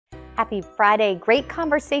Happy Friday. Great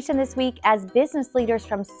conversation this week as business leaders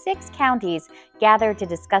from 6 counties gathered to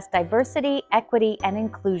discuss diversity, equity, and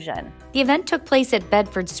inclusion. The event took place at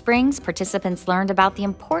Bedford Springs. Participants learned about the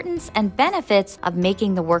importance and benefits of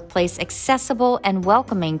making the workplace accessible and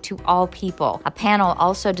welcoming to all people. A panel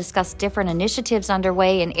also discussed different initiatives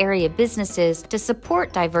underway in area businesses to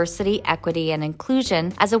support diversity, equity, and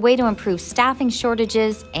inclusion as a way to improve staffing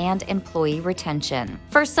shortages and employee retention.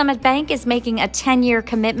 First Summit Bank is making a 10-year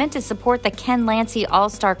commitment to support the Ken Lantzy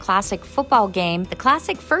All-Star Classic football game. The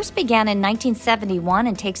Classic first began in 1971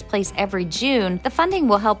 and takes place every June. The funding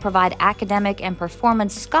will help provide academic and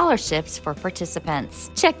performance scholarships for participants.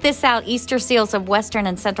 Check this out. Easter Seals of Western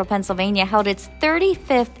and Central Pennsylvania held its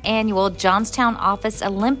 35th annual Johnstown Office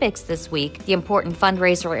Olympics this week. The important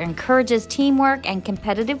fundraiser encourages teamwork and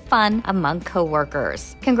competitive fun among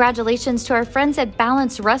coworkers. Congratulations to our friends at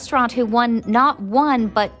Balance Restaurant who won not one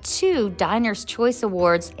but 2 Diner's Choice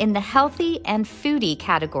Awards in the Healthy and Foodie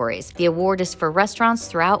categories. The award is for restaurants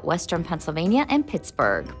throughout Western Pennsylvania and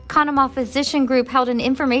Pittsburgh. Conemaugh Physician Group held an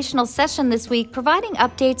informational session this week providing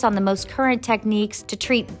updates on the most current techniques to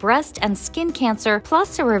treat breast and skin cancer,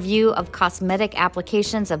 plus a review of cosmetic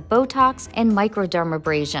applications of Botox and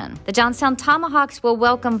microdermabrasion. The Johnstown Tomahawks will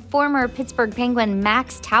welcome former Pittsburgh Penguin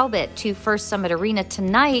Max Talbot to First Summit Arena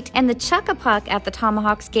tonight, and the Chuck-a-Puck at the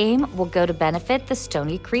Tomahawks game will go to benefit the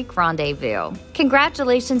Stonycreek Rendezvous.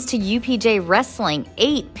 Congratulations to UPJ Wrestling.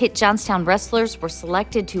 8 Pitt Johnstown wrestlers were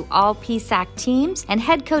selected to all PSAC teams, and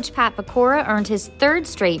head coach Pat Pecora earned his 3rd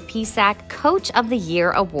straight PSAC Coach of the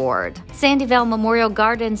Year award. Sandyvale Memorial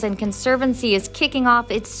Gardens and Conservancy is kicking off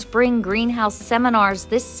its spring greenhouse seminars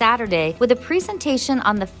this Saturday with a presentation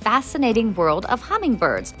on the fascinating world of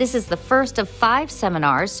hummingbirds. This is the first of 5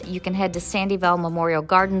 seminars. You can head to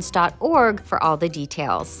sandyvalememorialgardens.org for all the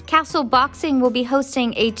details. Kastle Boxing will be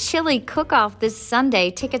hosting a chili cook-off this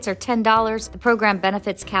Sunday. Tickets are $10. The program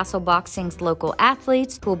benefits Kastle Boxing's local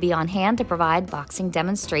athletes who will be on hand to provide boxing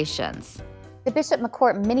demonstrations. The Bishop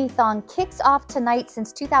McCort Mini-Thon kicks off tonight.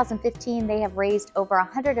 Since 2015, they have raised over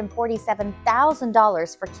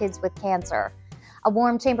 $147,000 for kids with cancer. A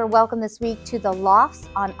warm chamber welcome this week to the Lofts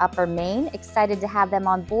on Upper Main. Excited to have them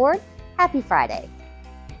on board. Happy Friday.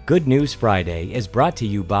 Good News Friday is brought to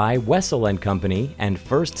you by Wessel Company and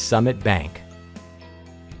First Summit Bank.